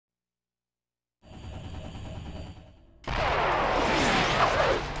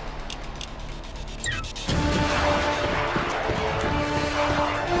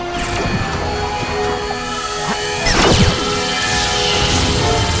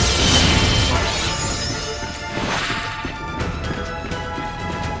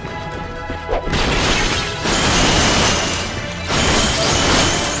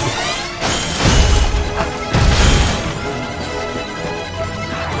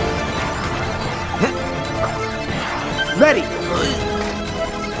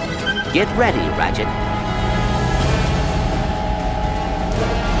Get ready, Ratchet.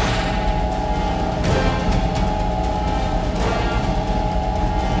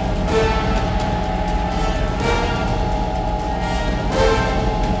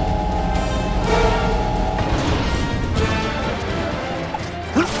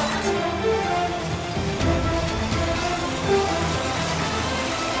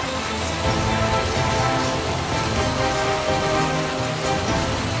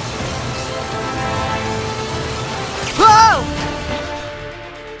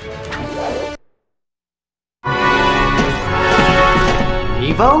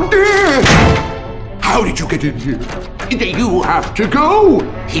 How did you get in here? You have to go!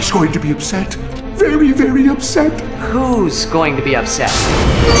 He's going to be upset. Very, very upset. Who's going to be upset?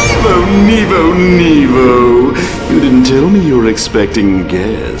 Nevo! You didn't tell me you were expecting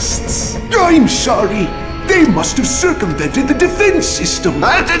guests. I'm sorry. They must have circumvented the defense system.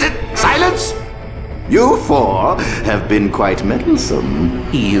 Silence! You four have been quite meddlesome.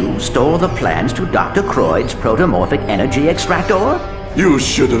 You stole the plans to Dr. Croyd's protomorphic energy extractor? You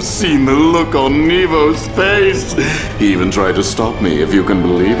should have seen the look on Nevo's face. He even tried to stop me, if you can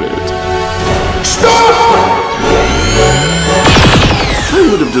believe it. Stop! I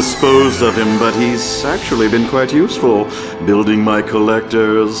would have disposed of him, but he's actually been quite useful. Building my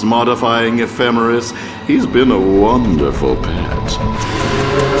collectors, modifying ephemeris. He's been a wonderful pet.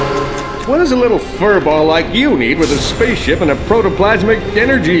 What does a little furball like you need with a spaceship and a protoplasmic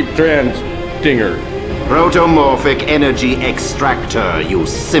energy stinger? Protomorphic energy extractor, you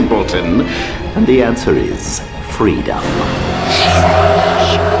simpleton. And the answer is freedom.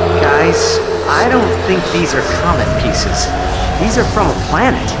 Guys, I don't think these are comet pieces. These are from a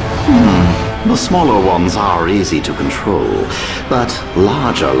planet. The smaller ones are easy to control, but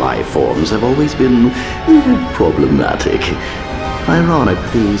larger life forms have always been problematic. Ironic,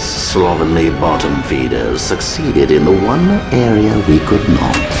 these slovenly bottom feeders succeeded in the one area we could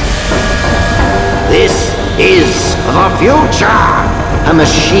not. This is the future! A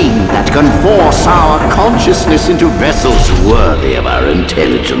machine that can force our consciousness into vessels worthy of our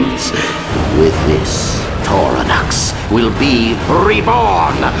intelligence. With this, Grivelnox will be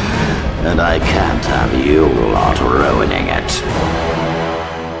reborn! And I can't have you lot ruining it.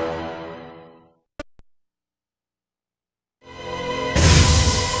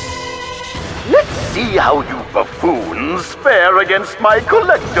 Let's see how you buffoons fare against my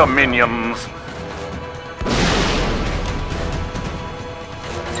collector minions.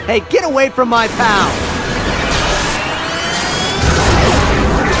 Hey, get away from my pal!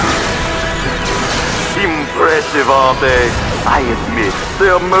 Impressive, aren't they? I admit,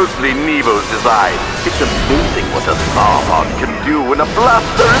 they're mostly Nevo's design. It's amazing what a Starmon can do when a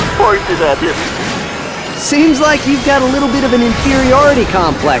blaster is pointed at him. Seems like you've got a little bit of an inferiority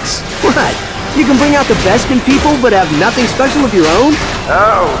complex. What? You can bring out the best in people, but have nothing special of your own?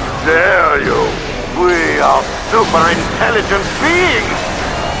 How dare you! We are super intelligent beings!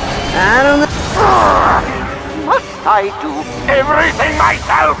 I don't know. Must I do everything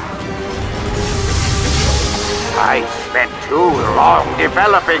myself? I spent too long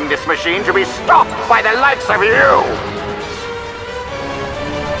developing this machine to be stopped by the likes of you!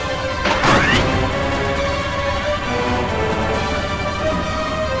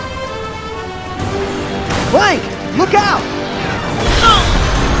 Clank! Look out!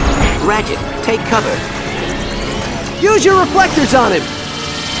 Ratchet, take cover. Use your reflectors on him!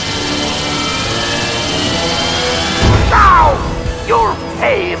 Now! You'll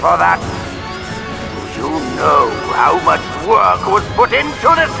pay for that! Do you know how much work was put into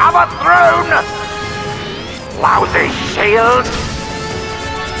this hammer throne? Lousy shield!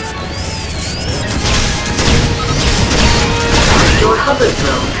 Your hover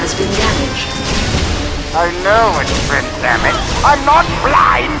drone has been damaged. I know it's been damaged. I'm not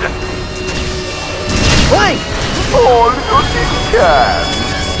blind! Clank! All you can!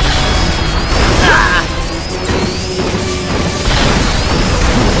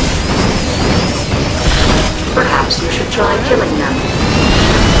 Perhaps you should try killing them.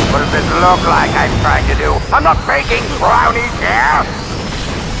 What does this look like I'm trying to do? I'm not baking brownies here!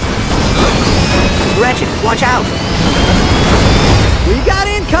 Ratchet, watch out! We got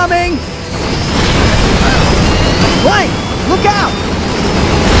incoming! Clank! Look out!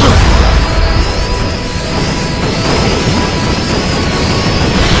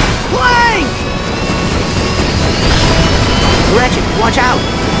 Clank! Ratchet, watch out!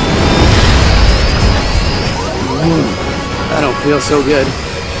 I don't feel so good.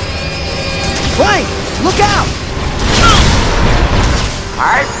 Clank! Look out!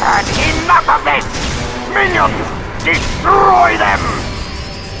 I've had enough of this! Minions, destroy them!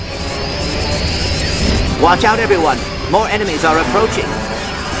 Watch out, everyone. More enemies are approaching.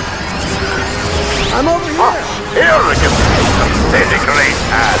 I'm over here. Arrogant, disintegrate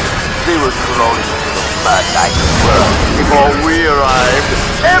hand. They were crawling into the mud like worms before we arrived.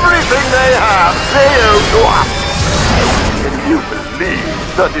 Everything they have, they owe to us. Can you believe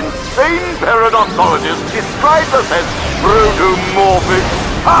that insane paradoxologist describes us as protomorphic?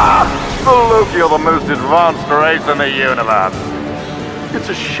 Ah! The Loki are the most advanced race in the universe. It's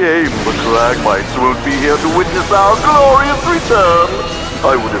a shame the Cragmites won't be here to witness our glorious return.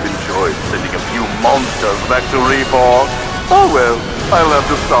 I would have enjoyed sending a few monsters back to Reborn. Oh well, I'll have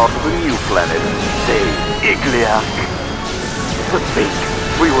to start with a new planet. Say, Iglia. To think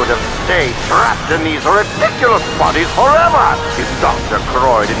we would have stayed trapped in these ridiculous bodies forever if Dr.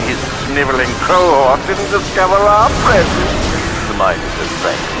 Croyd and his sniveling cohort didn't discover our presence. Smiley says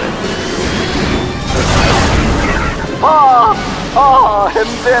thanks then. And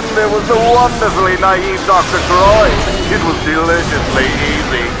then there was the wonderfully naive Dr. Croyd. It was deliciously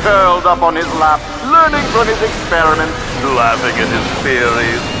easy, curled up on his lap, learning from his experiments, laughing at his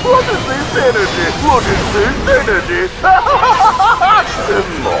theories. What is this energy? What is this energy?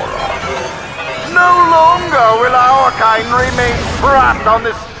 Moron. No longer will our kind remain trapped on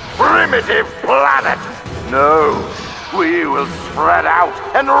this primitive planet. No, we will spread out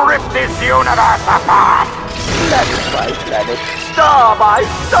and rip this universe apart. Planet by planet, star by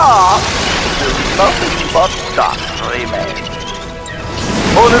star, till nothing but dust remains.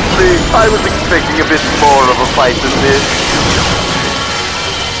 Honestly, I was expecting a bit more of a fight than this.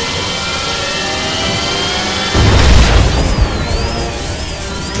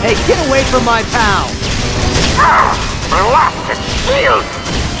 Hey, get away from my pal! Blasted shield!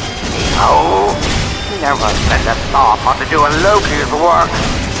 Oh, never send a Starpot to do a Loki's work.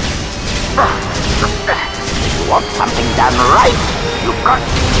 You want something done right?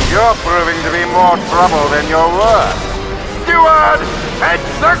 You're proving to be more trouble than you're worth. Steward, fetch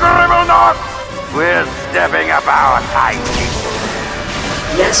the Grivelnox! We're stepping up our time.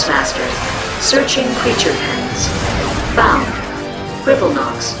 Yes, Master. Searching creature pens. Found.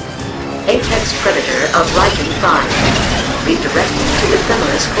 Grivelnox. Apex predator of Lycan 5. Redirecting to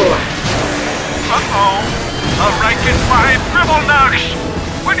Ephemeris core. Uh-oh! A Lycan 5 Grivelnox!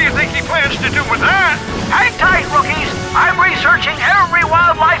 What do you think he plans to do with that? Hang tight, rookies! I'm researching every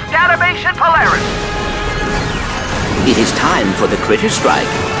wildlife database in Polaris. It is time for the critter strike.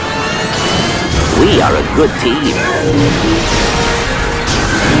 We are a good team.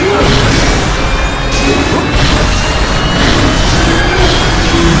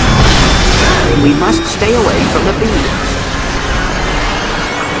 We must stay away from the beams.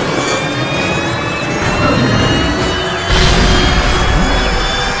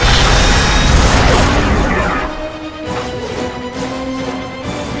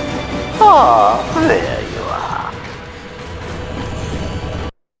 Ah, there you are.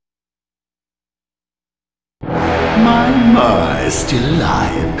 My, still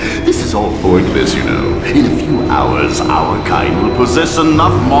alive. This is all pointless, you know. In a few hours, our kind will possess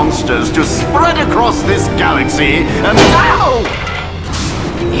enough monsters to spread across this galaxy and... Ow!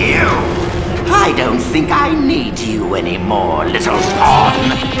 You! I don't think I need you anymore, little pawn.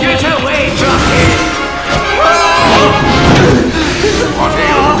 Get away from me! What are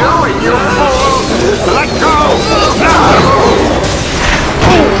you doing, you fool? Let go! No!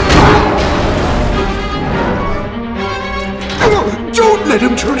 Don't let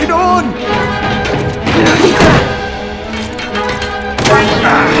him turn it on!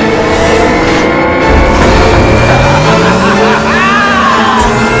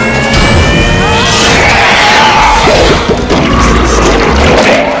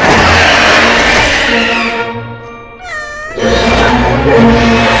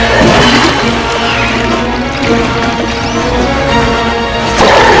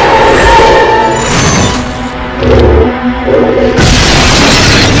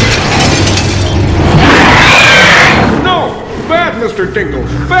 Mr.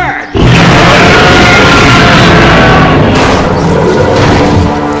 Dinkles, bad!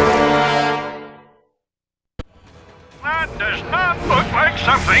 That does not look like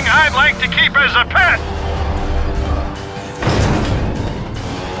something I'd like to keep as a pet.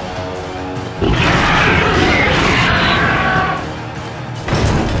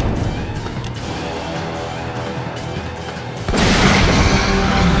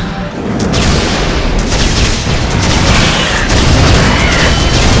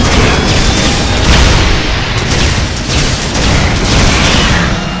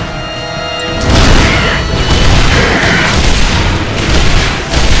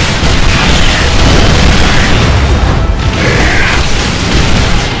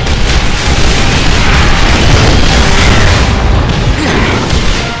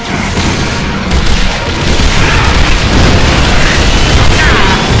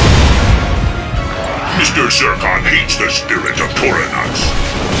 Mr. Zircon hates the spirit of Grivelnox.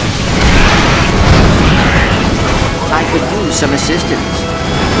 I could use some assistance.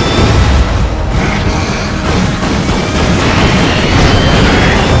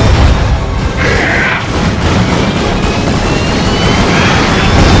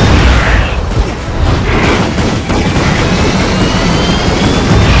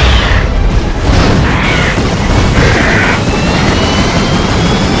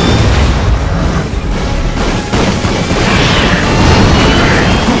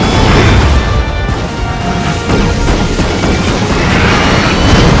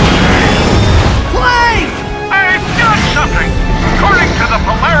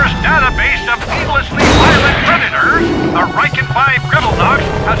 Grivelnox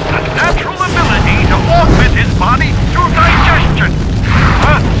has a natural ability to augment his body through digestion.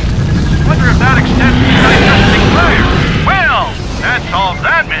 Wonder if that extends to digesting fire. Well, that solves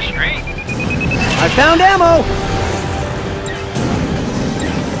that mystery. I found ammo!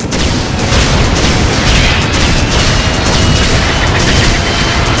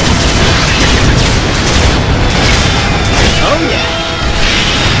 Oh yeah.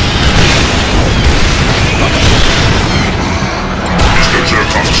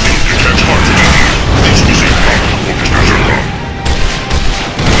 Zircon still detects hard to die. This is improbable, Mr. Zircon.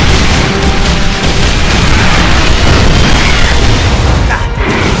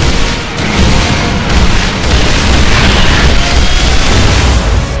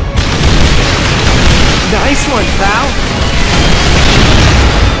 Nice one, pal.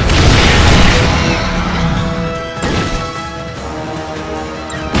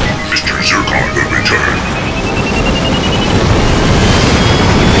 Mr. Zircon will return.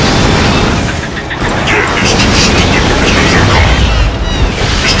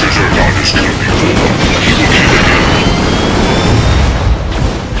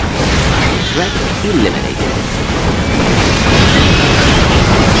 Threat eliminated.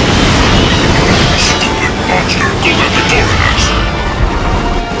 Stupid monster, go after Grivelnox.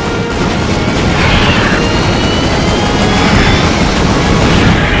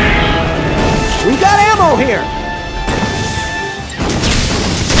 We got ammo here!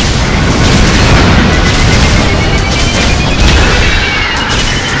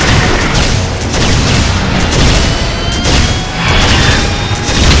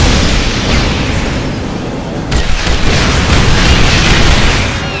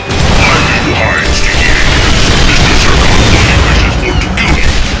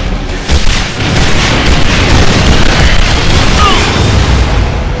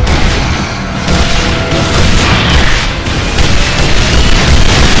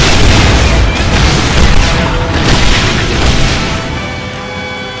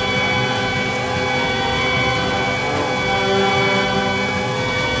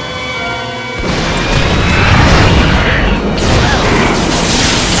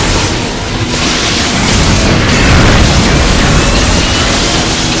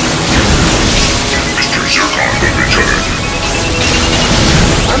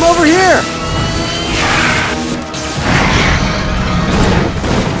 Over here!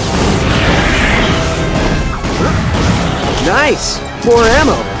 Nice! More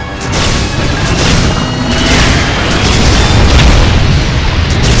ammo!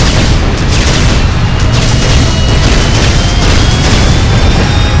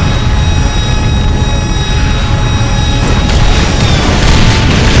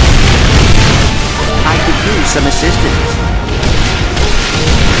 I could use some assistance.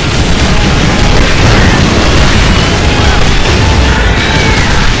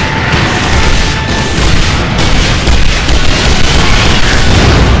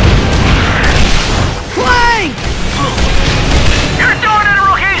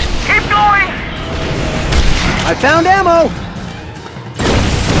 I found ammo!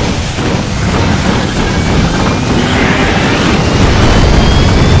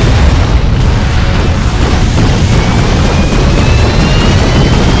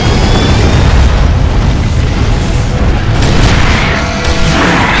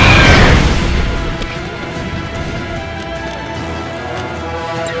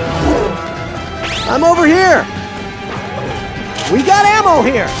 I'm over here! We got ammo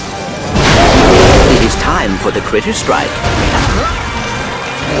here! It is time for the critter strike.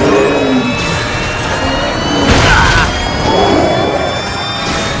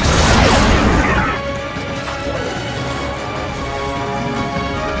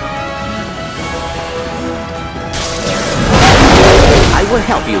 I will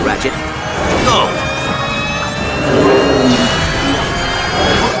help you, Ratchet.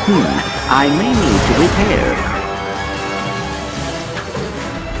 I may need to repair.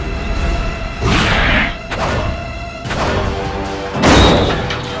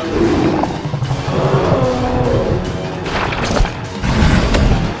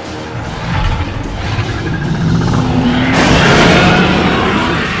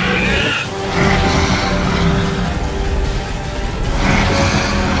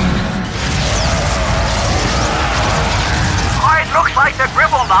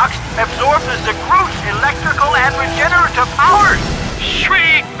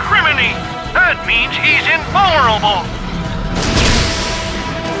 That means he's invulnerable.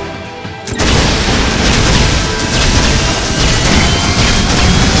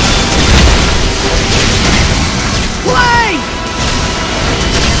 Play!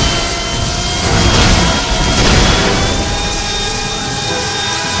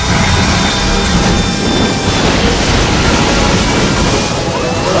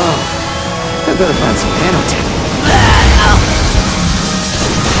 I better find some nanotech.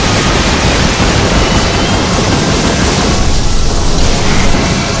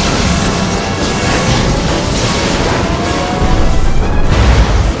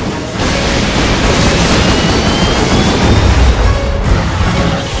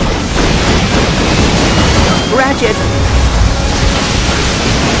 Ratchet!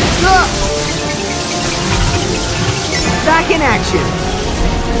 Back in action!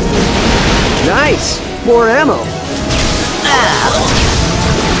 Nice! More ammo!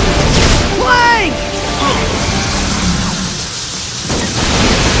 Clank!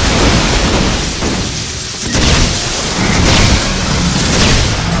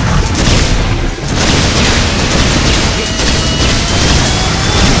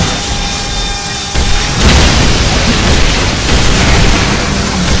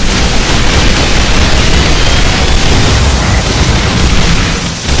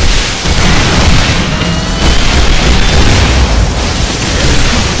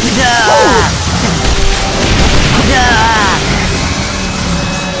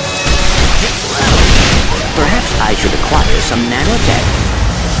 Perhaps I should acquire some nanotech.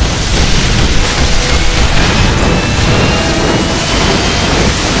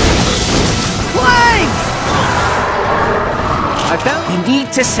 Clank! I found... We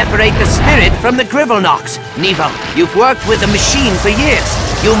need to separate the spirit from the Grivelnox. Nevo, you've worked with the machine for years.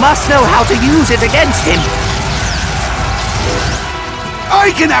 You must know how to use it against him.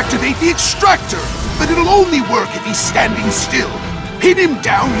 I can activate the extractor, but it'll only work if he's standing still. Pin him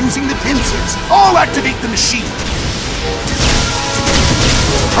down using the pincers. I'll activate the machine.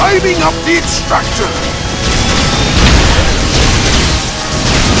 Priming up the extractor.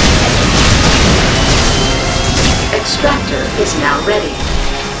 Extractor is now ready.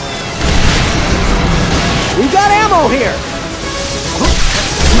 We got ammo here!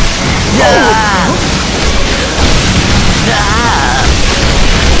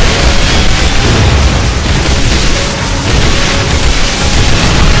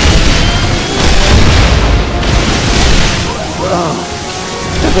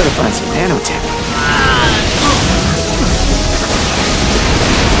 I better find some nanotech.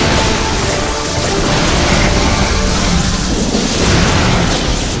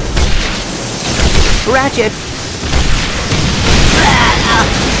 Ratchet!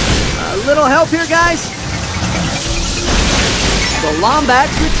 A little help here, guys? The Lombax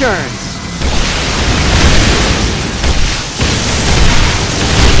returns.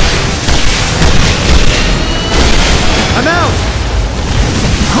 I'm out!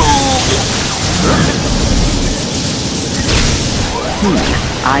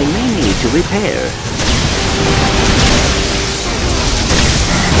 I may need to repair.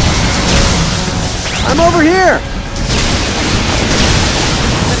 I'm over here!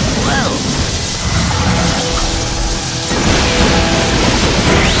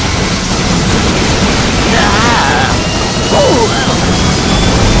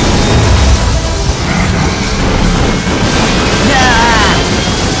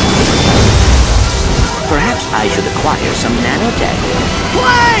 Perhaps I should acquire some nanotech.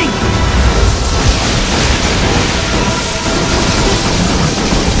 Clank!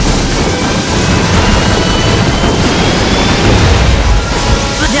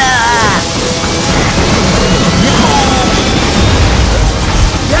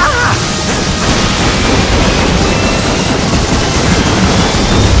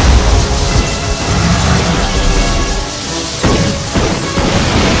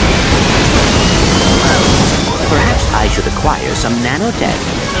 I should acquire some nanotech.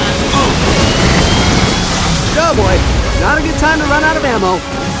 Go, boy. Not a good time to run out of ammo.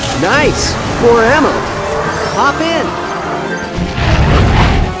 Nice. More ammo. Hop in.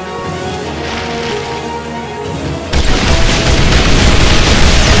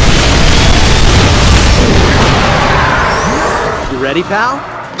 You ready, pal?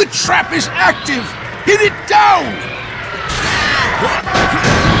 The trap is active! Hit it down!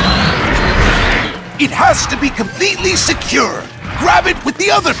 It has to be completely secure. Grab it with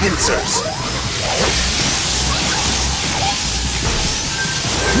the other pincers.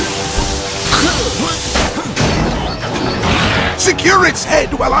 Secure its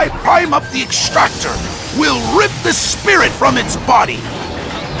head while I prime up the extractor. We'll rip the spirit from its body.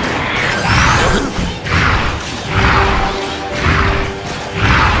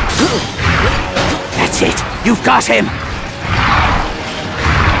 That's it! You've got him!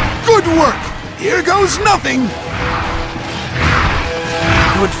 Good work! Here goes nothing!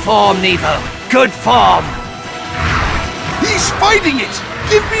 Good form, Nevo. Good form! He's fighting it!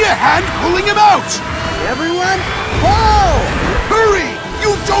 Give me a hand pulling him out! Everyone, pull! Hurry!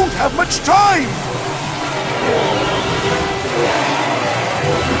 You don't have much time!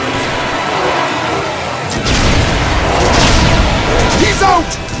 He's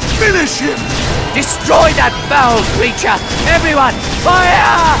out! Finish him! Destroy that foul creature! Everyone,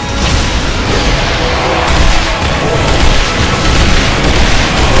 fire!